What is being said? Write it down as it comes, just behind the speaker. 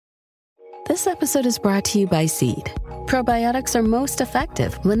This episode is brought to you by Seed. Probiotics are most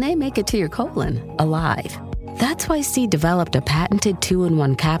effective when they make it to your colon alive. That's why Seed developed a patented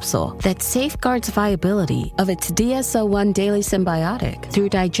 2-in-1 capsule that safeguards viability of its DSO1 daily symbiotic through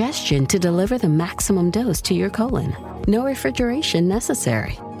digestion to deliver the maximum dose to your colon. No refrigeration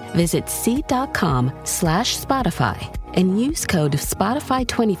necessary. Visit seed.com/Spotify and use code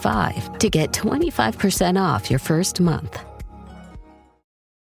Spotify25 to get 25% off your first month.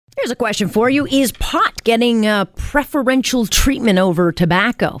 Here's a question for you. Is pot getting preferential treatment over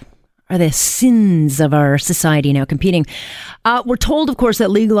tobacco? Are the sins of our society now competing? We're told, of course,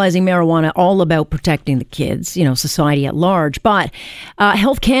 that legalizing marijuana all about protecting the kids, society at large. But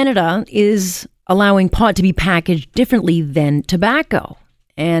Health Canada is allowing pot to be packaged differently than tobacco.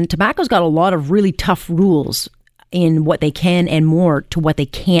 And tobacco's got a lot of really tough rules in what they can and more to what they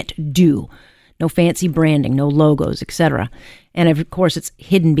can't do. No fancy branding, no logos, etc. And of course, it's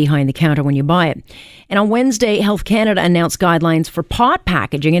hidden behind the counter when you buy it. And on Wednesday, Health Canada announced guidelines for pot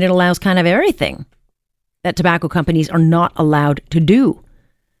packaging, and it allows kind of everything that tobacco companies are not allowed to do.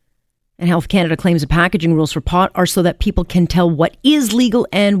 And Health Canada claims the packaging rules for pot are so that people can tell what is legal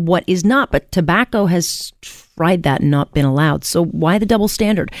and what is not. But tobacco has tried that and not been allowed. So why the double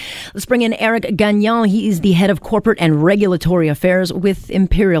standard? Let's bring in Eric Gagnon. He is the head of corporate and regulatory affairs with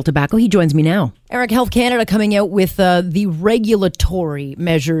Imperial Tobacco. He joins me now. Eric, Health Canada coming out with the regulatory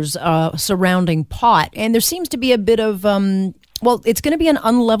measures surrounding pot. And there seems to be a bit of, it's going to be an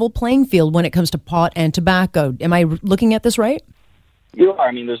unlevel playing field when it comes to pot and tobacco. Am I looking at this right? You are.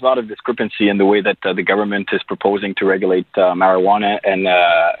 I mean, there's a lot of discrepancy in the way that the government is proposing to regulate marijuana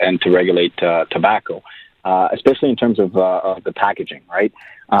and to regulate tobacco, especially in terms of the packaging, right?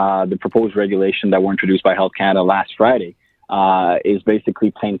 The proposed regulation that were introduced by Health Canada last Friday is basically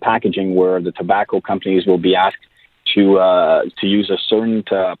plain packaging, where the tobacco companies will be asked to use a certain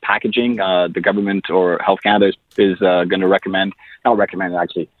packaging. The government or Health Canada is going to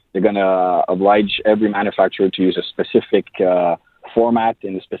they're going to oblige every manufacturer to use a specific format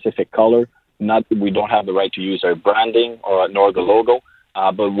in a specific color. We don't have the right to use our branding nor the logo.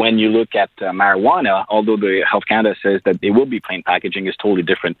 But when you look at marijuana, although the Health Canada says that it will be plain packaging, is totally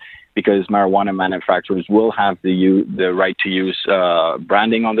different, because marijuana manufacturers will have the right to use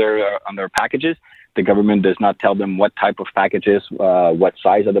branding on their packages. The government does not tell them what type of packages, what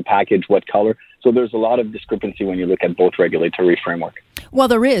size of the package, what color. So there's a lot of discrepancy when you look at both regulatory framework. Well,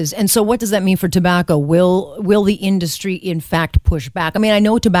 there is. And so what does that mean for tobacco? Will the industry, in fact, push back? I mean, I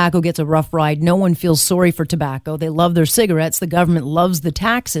know tobacco gets a rough ride. No one feels sorry for tobacco. They love their cigarettes. The government loves the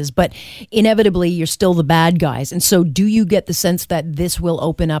taxes. But inevitably, you're still the bad guys. And so do you get the sense that this will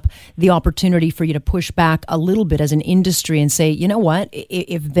open up the opportunity for you to push back a little bit as an industry and say, you know what,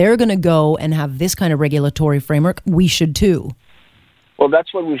 if they're going to go and have this kind of regulatory framework, we should too? Well,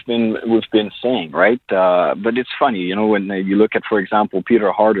 that's what we've been saying, right? But it's funny, when you look at, for example,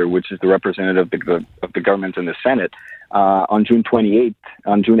 Peter Harder, which is the representative of the government in the Senate, on June 18th,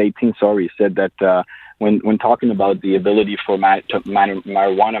 said that when talking about the ability for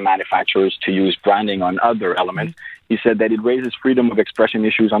marijuana manufacturers to use branding on other elements, he said that it raises freedom of expression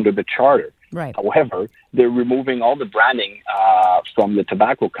issues under the Charter. Right. However, they're removing all the branding from the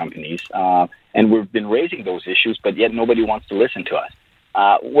tobacco companies, and we've been raising those issues, but yet nobody wants to listen to us.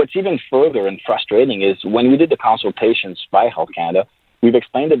 What's even further and frustrating is when we did the consultations by Health Canada, we've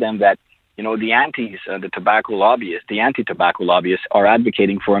explained to them that, the anti-tobacco lobbyists are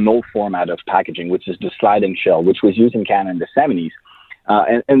advocating for an old format of packaging, which is the sliding shell, which was used in Canada in the 70s.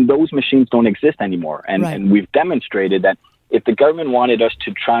 And those machines don't exist anymore. And we've demonstrated that if the government wanted us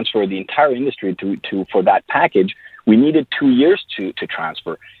to transfer the entire industry for that package, we needed 2 years to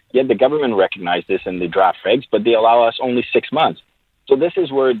transfer. Yet the government recognized this in the draft regs, but they allow us only 6 months. So this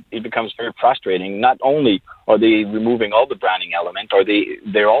is where it becomes very frustrating. Not only are they removing all the branding element,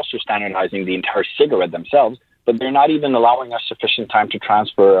 they're also standardizing the entire cigarette themselves, but they're not even allowing us sufficient time to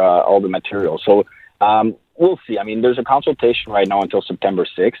transfer all the material. So we'll see. I mean, there's a consultation right now until September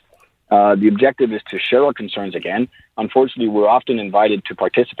 6th. The objective is to share our concerns again. Unfortunately, we're often invited to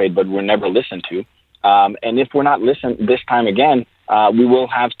participate, but we're never listened to. And if we're not listened this time again, we will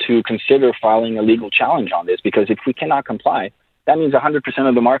have to consider filing a legal challenge on this, because if we cannot comply, that means 100%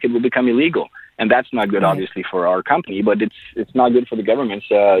 of the market will become illegal. And that's not good, obviously, for our company, but it's not good for the governments.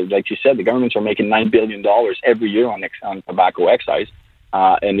 Like you said, the governments are making $9 billion every year on tobacco excise.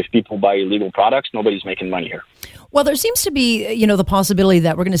 And if people buy illegal products, nobody's making money here. Well, there seems to be, the possibility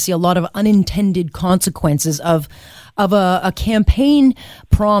that we're going to see a lot of unintended consequences of a campaign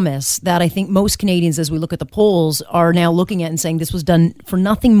promise that I think most Canadians, as we look at the polls, are now looking at and saying this was done for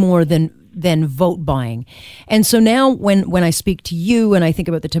nothing more than than vote buying. And so now when I speak to you and I think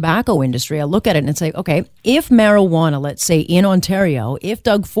about the tobacco industry, I look at it and say, okay, if marijuana, let's say in Ontario, if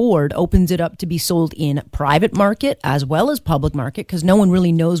Doug Ford opens it up to be sold in private market as well as public market, because no one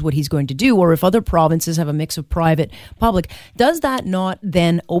really knows what he's going to do, or if other provinces have a mix of private, public, does that not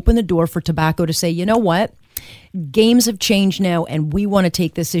then open the door for tobacco to say, you know what? Games have changed now, and we want to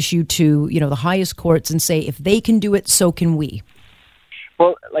take this issue to, the highest courts and say, if they can do it, so can we.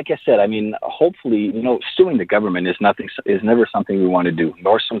 Well, like I said, I mean, hopefully, suing the government is never something we want to do,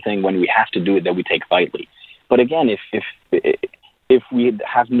 nor something when we have to do it that we take lightly. But again, if we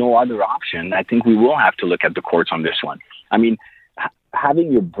have no other option, I think we will have to look at the courts on this one. I mean,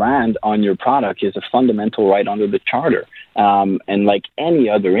 having your brand on your product is a fundamental right under the Charter. And like any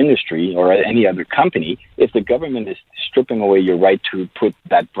other industry or any other company, if the government is stripping away your right to put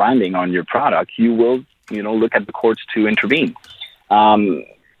that branding on your product, you will, look at the courts to intervene. The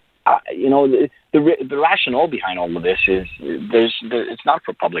rationale behind all of this is it's not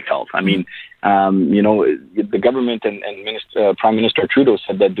for public health. I mean, the government and Prime Minister Trudeau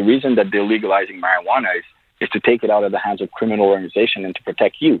said that the reason that they're legalizing marijuana is to take it out of the hands of criminal organizations and to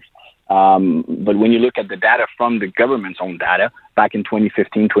protect youth. But when you look at the data from the government's own data, back in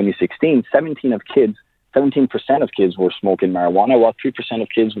 2015, 2016, 17% of kids were smoking marijuana, while 3% of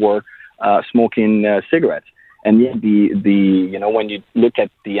kids were smoking cigarettes. And yet, when you look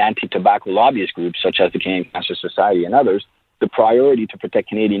at the anti-tobacco lobbyist groups, such as the Canadian Cancer Society and others, the priority to protect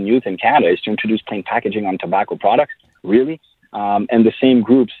Canadian youth in Canada is to introduce plain packaging on tobacco products. Really? And the same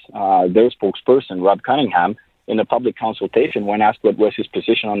groups, their spokesperson, Rob Cunningham, in a public consultation, when asked what was his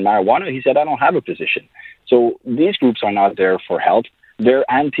position on marijuana, he said, I don't have a position. So these groups are not there for health. They're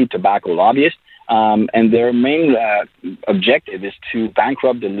anti-tobacco lobbyists, and their main objective is to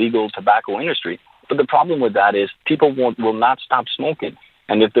bankrupt the legal tobacco industry. But the problem with that is people will not stop smoking.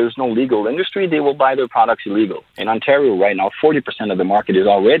 And if there's no legal industry, they will buy their products illegal. In Ontario right now, 40% of the market is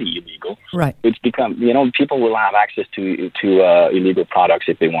already illegal. Right. It's become, people will have access to illegal products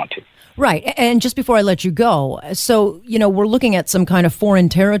if they want to. Right. And just before I let you go, so, we're looking at some kind of foreign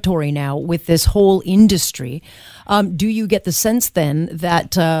territory now with this whole industry. Do you get the sense then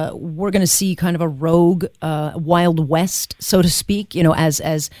that we're going to see kind of a rogue Wild West, so to speak,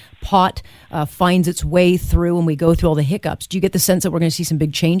 as pot finds its way through and we go through all the hiccups? Do you get the sense that we're going to see some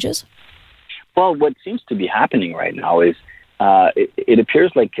big changes? Well, what seems to be happening right now is it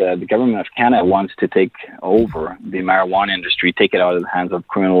appears like the government of Canada wants to take over the marijuana industry, take it out of the hands of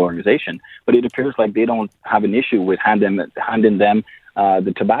criminal organization. But it appears like they don't have an issue with handing them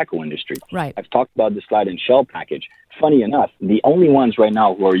the tobacco industry. Right. I've talked about the slide and shell package. Funny enough, the only ones right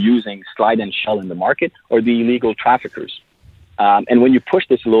now who are using slide and shell in the market are the illegal traffickers. And when you push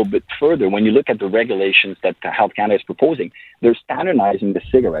this a little bit further, when you look at the regulations that Health Canada is proposing, they're standardizing the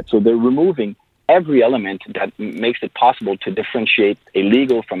cigarette. So they're removing every element that makes it possible to differentiate a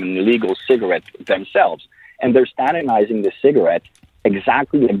legal from an illegal cigarette themselves. And they're standardizing the cigarette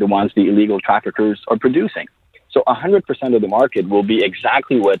exactly like the ones the illegal traffickers are producing. So 100% of the market will be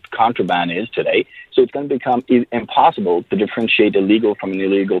exactly what contraband is today. So it's going to become impossible to differentiate a legal from an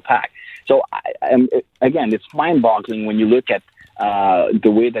illegal pack. So again, it's mind-boggling when you look at the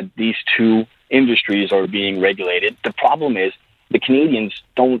way that these two industries are being regulated. The problem is the Canadians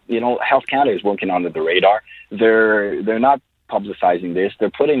don't, Health Canada is working under the radar. They're not publicizing this. They're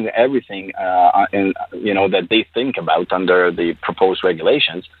putting everything that they think about under the proposed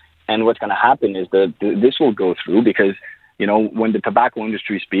regulations. And what's going to happen is that this will go through because, when the tobacco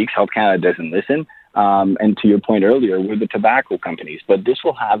industry speaks, Health Canada doesn't listen. And to your point earlier, we're the tobacco companies. But this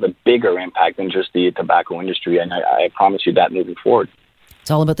will have a bigger impact than just the tobacco industry. And I promise you that moving forward. It's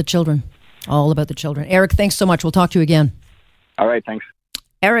all about the children. All about the children. Eric, thanks so much. We'll talk to you again. All right, thanks.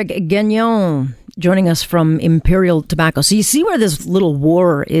 Eric Gagnon joining us from Imperial Tobacco. So you see where this little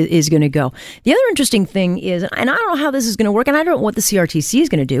war is going to go. The other interesting thing is, and I don't know how this is going to work, and I don't know what the CRTC is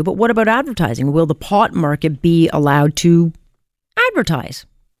going to do, but what about advertising? Will the pot market be allowed to advertise?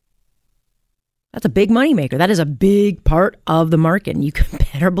 That's a big moneymaker. That is a big part of the market. And you can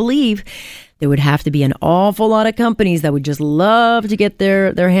better believe there would have to be an awful lot of companies that would just love to get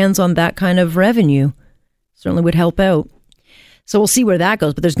their hands on that kind of revenue. Certainly would help out. So we'll see where that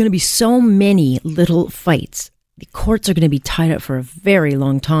goes. But there's going to be so many little fights. The courts are going to be tied up for a very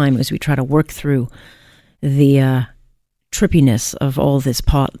long time as we try to work through the trippiness of all this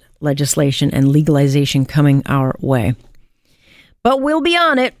pot legislation and legalization coming our way. But we'll be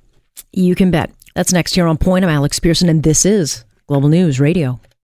on it. You can bet. That's next here on Point. I'm Alex Pearson, and this is Global News Radio.